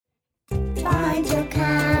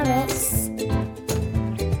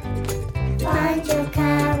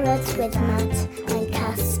with Matt and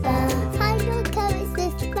Casper. Find your carrots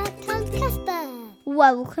with Matt and Casper.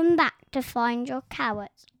 Welcome back to Find Your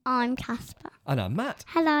Carrots. I'm Casper. And I'm Matt.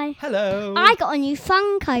 Hello. Hello. I got a new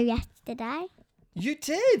Funko yesterday. You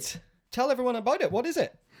did? Tell everyone about it. What is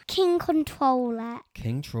it? King Control X.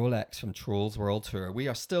 King Troll X from Trolls World Tour. We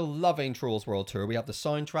are still loving Trolls World Tour. We have the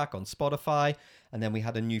soundtrack on Spotify, and then we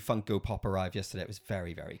had a new Funko Pop arrive yesterday. It was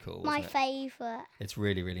very, very cool. My wasn't it? favourite. It's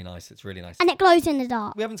really, really nice. It's really nice. And it glows in the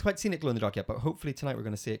dark. We haven't quite seen it glow in the dark yet, but hopefully tonight we're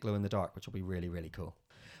going to see it glow in the dark, which will be really, really cool.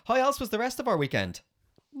 How else was the rest of our weekend?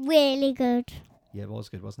 Really good. Yeah, it was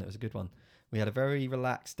good, wasn't it? It was a good one. We had a very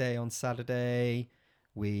relaxed day on Saturday.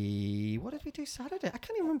 What did we do Saturday? I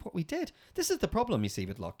can't even remember what we did. This is the problem, you see,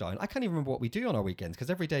 with lockdown. I can't even remember what we do on our weekends because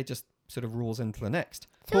every day just sort of rolls into the next.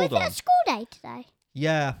 So is it a school day today?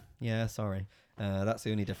 Yeah, sorry. That's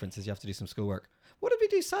the only difference is you have to do some schoolwork. What did we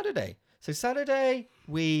do Saturday? So Saturday,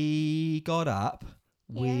 we got up.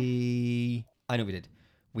 Yeah. I know we did.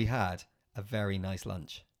 We had a very nice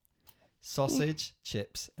lunch. Sausage,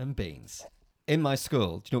 chips and beans. In my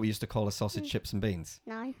school, do you know what we used to call a sausage, chips and beans?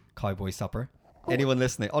 No. Cowboy supper. Anyone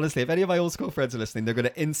listening? Honestly, if any of my old school friends are listening, they're going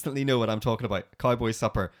to instantly know what I'm talking about. Cowboy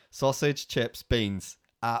supper. Sausage, chips, beans.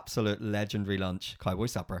 Absolute legendary lunch. Cowboy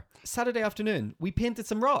supper. Saturday afternoon, we painted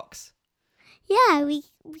some rocks. Yeah, we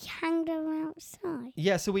hanged them outside.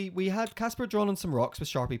 Yeah, so we had Casper drawn on some rocks with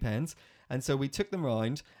Sharpie pens. And so we took them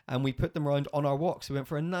round and we put them round on our walk. So we went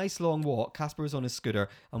for a nice long walk. Casper was on his scooter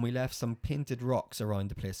and we left some painted rocks around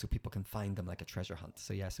the place so people can find them like a treasure hunt.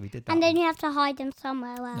 So yeah, so we did that. And then you have to hide them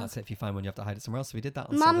somewhere else. That's it. If you find one, you have to hide it somewhere else. So we did that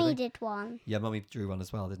on Mummy Saturday. did one. Yeah, Mummy drew one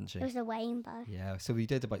as well, didn't she? It was a rainbow. Yeah, so we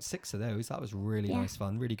did about 6 of those. That was really nice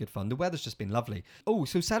fun, really good fun. The weather's just been lovely. Oh,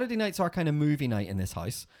 so Saturday night's our kind of movie night in this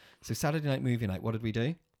house. So Saturday night movie night, what did we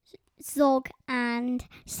do? Zog and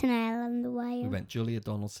Snail and the Whale. We went Julia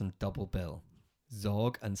Donaldson double bill.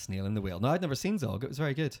 Zog and Snail in the Whale. Now, I'd never seen Zog. It was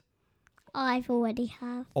very good. I've already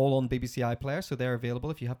have. All on BBC iPlayer, so they're available.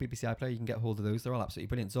 If you have BBC iPlayer, you can get hold of those. They're all absolutely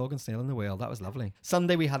brilliant. Zog and Snail in the Whale. That was lovely.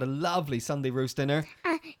 Sunday, we had a lovely Sunday roast dinner.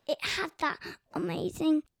 It had that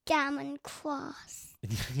amazing gammon cross.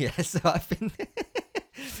 Yeah, so I've been...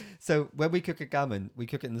 So when we cook a gammon, we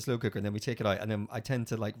cook it in the slow cooker and then we take it out and then I tend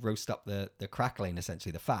to like roast up the crackling,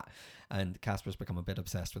 essentially the fat, and Casper's become a bit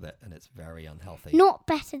obsessed with it and it's very unhealthy. Not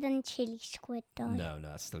better than chili squid though. No,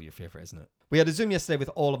 it's still your favourite, isn't it? We had a Zoom yesterday with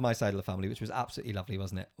all of my side of the family, which was absolutely lovely,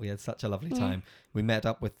 wasn't it? We had such a lovely time. We met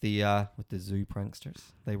up with the zoo pranksters.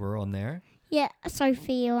 They were on there. Yeah,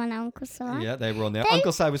 Sophia and Uncle Si. Yeah, they were on there.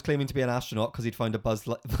 Uncle Si was claiming to be an astronaut because he'd found a Buzz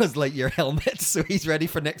Lightyear helmet, so he's ready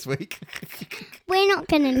for next week. We're not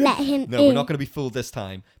going to let him No, in. we're not going to be fooled this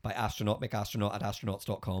time by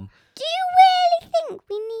astronaut@astronauts.com. Do you really think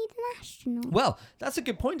we need an astronaut? Well, that's a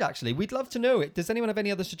good point, actually. We'd love to know it. Does anyone have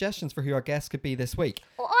any other suggestions for who our guests could be this week?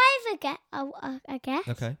 Well, I have a guess.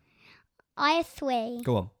 Okay. I have 3.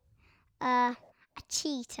 Go on. A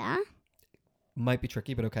cheetah. Might be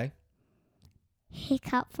tricky, but okay.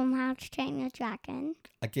 Hiccup from How to Train Your Dragon.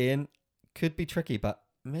 Again, could be tricky, but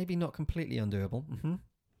maybe not completely undoable. Mm-hmm.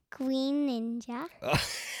 Green Ninja.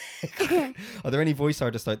 Are there any voice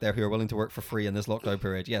artists out there who are willing to work for free in this lockdown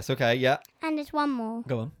period? Yes, okay, yeah. And there's one more.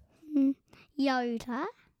 Go on. Yoda.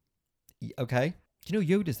 Okay. Do you know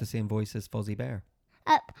Yoda's the same voice as Fozzie Bear?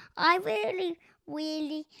 I really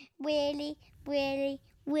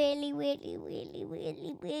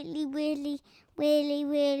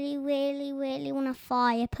want a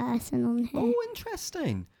fire person on here. Oh,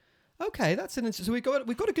 interesting. Okay, that's an interesting. So we've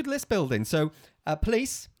got a good list building. So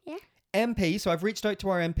police, MP. So I've reached out to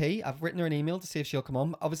our MP. I've written her an email to see if she'll come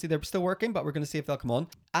on. Obviously, they're still working, but we're going to see if they'll come on.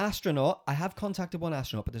 Astronaut. I have contacted one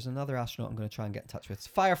astronaut, but there's another astronaut I'm going to try and get in touch with.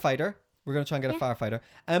 Firefighter. We're going to try and get a firefighter.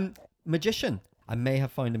 Magician. I may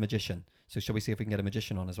have found a magician. So shall we see if we can get a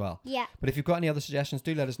magician on as well? Yeah. But if you've got any other suggestions,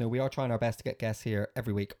 do let us know. We are trying our best to get guests here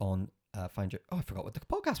every week on Find Your... Oh, I forgot what the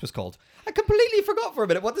podcast was called. I completely forgot for a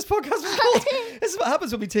minute what this podcast was called. This is what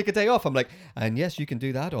happens when we take a day off. I'm like, and yes, you can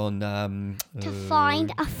do that on... to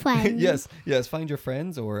find a friend. yes, Find Your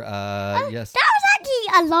Friends or... yes. That was actually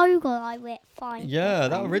a logo I went find. Yeah,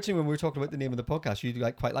 that originally when we were talking about the name of the podcast, you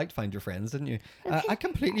quite liked Find Your Friends, didn't you? I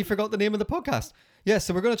completely forgot the name of the podcast. Yeah,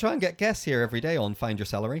 so we're going to try and get guests here every day on Find Your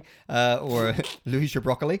Celery or Lose Your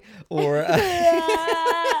Broccoli or...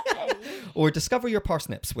 or Discover Your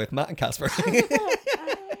Parsnips with Matt and Casper.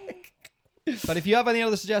 But if you have any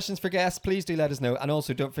other suggestions for guests, please do let us know. And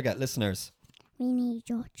also, don't forget, listeners, we need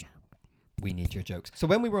your joke. We need your jokes. So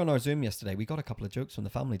when we were on our Zoom yesterday, we got a couple of jokes from the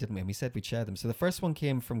family, didn't we? And we said we'd share them. So the first one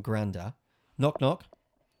came from Granda. Knock, knock.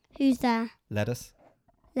 Who's there? Lettuce.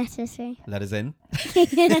 Let us see. Let us in.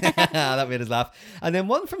 That made us laugh. And then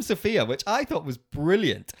one from Sophia, which I thought was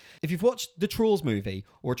brilliant. If you've watched the Trolls movie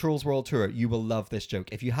or Trolls World Tour, you will love this joke.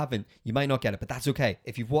 If you haven't, you might not get it, but that's okay.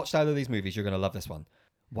 If you've watched either of these movies, you're going to love this one.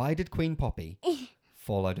 Why did Queen Poppy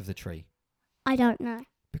fall out of the tree? I don't know.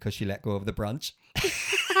 Because she let go of the branch.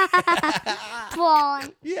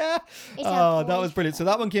 One. Yeah. Oh, that was brilliant. So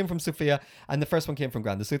that one came from Sophia and the first one came from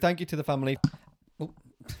Granda. So thank you to the family. Oh.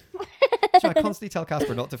 So I constantly tell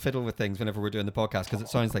Casper not to fiddle with things whenever we're doing the podcast because it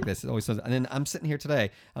sounds like this. It always sounds. And then I'm sitting here today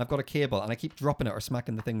and I've got a cable and I keep dropping it or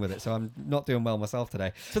smacking the thing with it. So I'm not doing well myself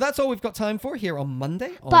today. So that's all we've got time for here on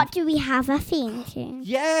Monday. But do we have a theme tune?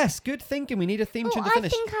 Yes, good thinking. We need a theme tune to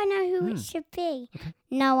finish. I think I know who it should be. Okay.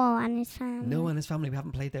 Noah and his family. Noah and his family. We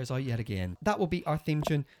haven't played theirs out yet again. That will be our theme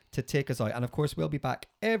tune to take us out. And of course, we'll be back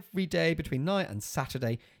every day between now and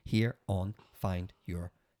Saturday here on Find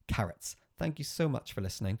Your Carrots. Thank you so much for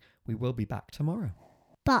listening. We will be back tomorrow.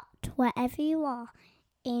 But wherever you are,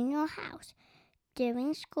 in your house,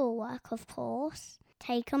 doing schoolwork, of course,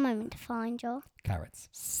 take a moment to find your carrots.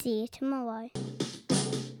 See you tomorrow.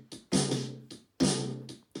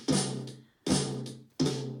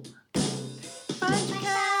 Find your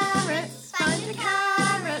carrots, find your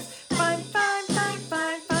carrots, find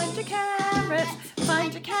your carrots,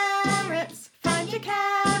 find your carrots, find your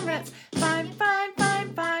carrots, find your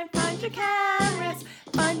carrots, find your carrots,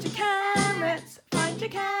 find your carrots,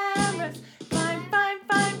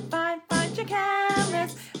 find your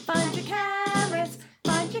carrots, find your carrots,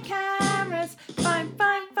 find your carrots, find